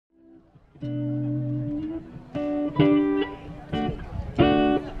Hit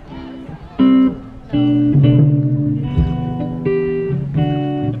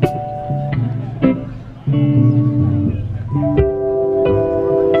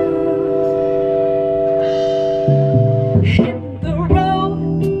the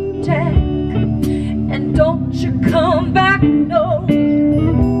road, Jack, and don't you come back, no.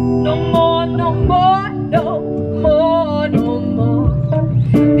 No more, no more, no more, no more.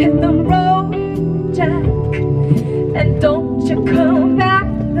 Hit the road, Jack, and don't you come back,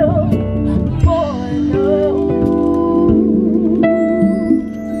 no more, no.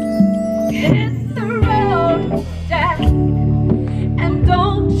 Hit the road, Jack, and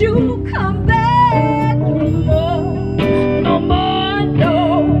don't you come back no more. No more,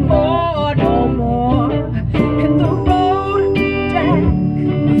 no more, no more. Hit the road, Jack,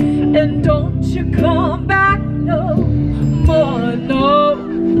 and don't you come back no more, no.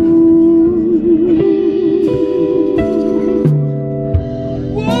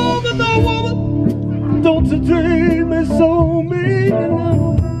 Woman, oh woman, don't you treat me so mean, you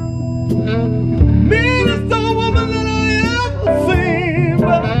know. Meanest old woman that I ever seen,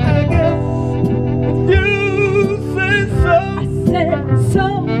 but I guess if you say so, I said so.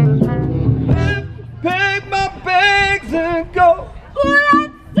 pack my bags and go. Well,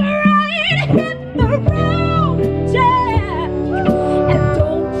 that's right. Hit the road, Jack, and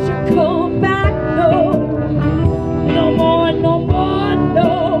don't you come back no. No more, no more,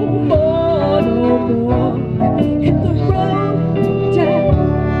 no more, no more. Hit the road, Jack,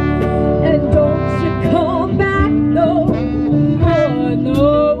 and don't you come back no more, no.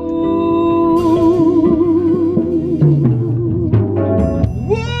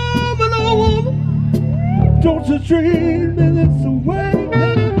 Woman, oh woman, don't you treat me this way.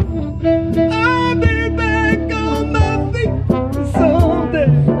 I'll be back on my feet someday.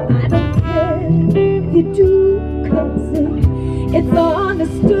 I don't care if you do, 'cause it's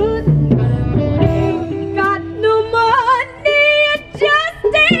understood. I ain't got no money, it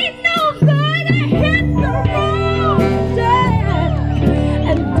just ain't no good. I hit the road, Jack,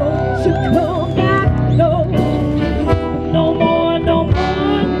 and don't you come back no. No more, no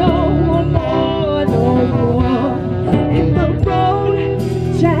more, no more, no more. Hit the road,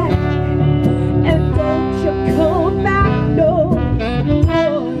 Jack, and don't you come back no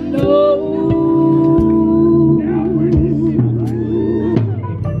more, no.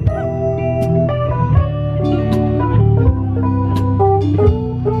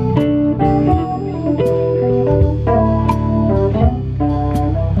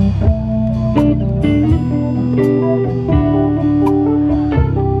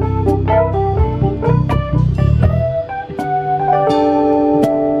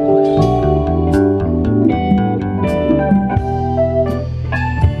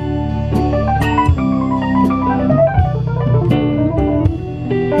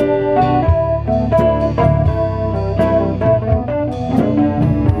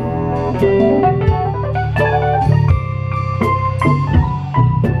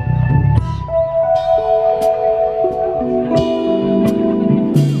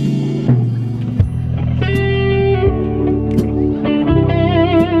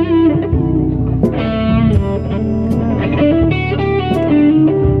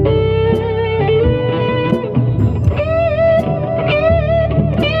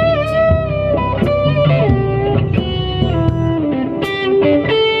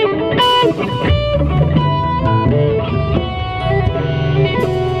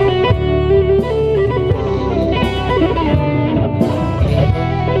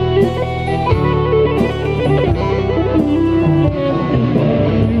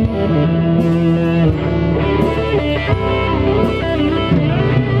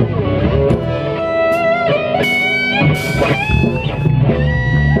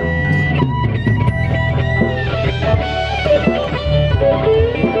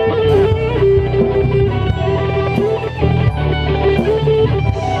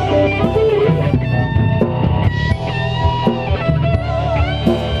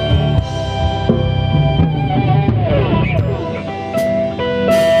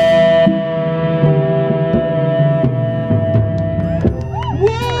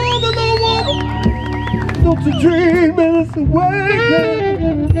 Don't you treat me this way.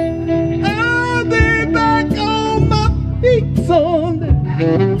 I'll be back on my feet someday.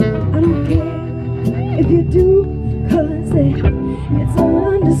 I don't care if you do, 'cause it's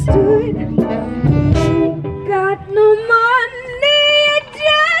understood. Ain't got no money, it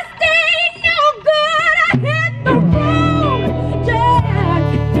just ain't no good. I hit the road, Jack,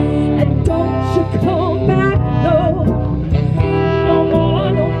 and don't you come back no. No more,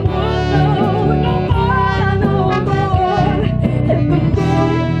 no more, no.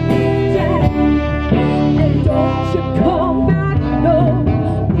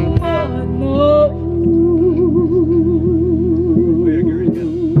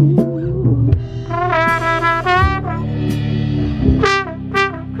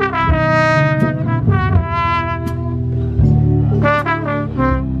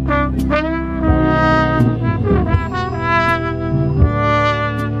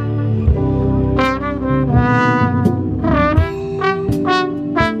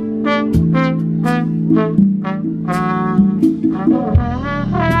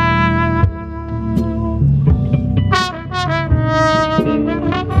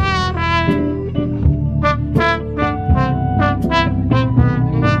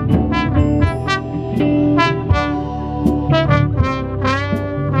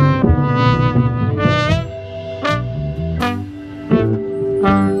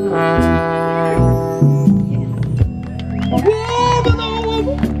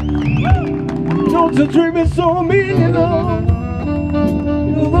 to treat me so mean, you know.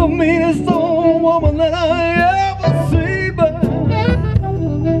 You're the meanest old woman that I ever see, but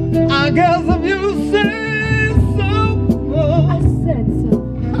I guess if you say so, I said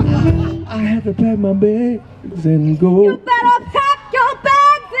so. I have to pack my bags and go.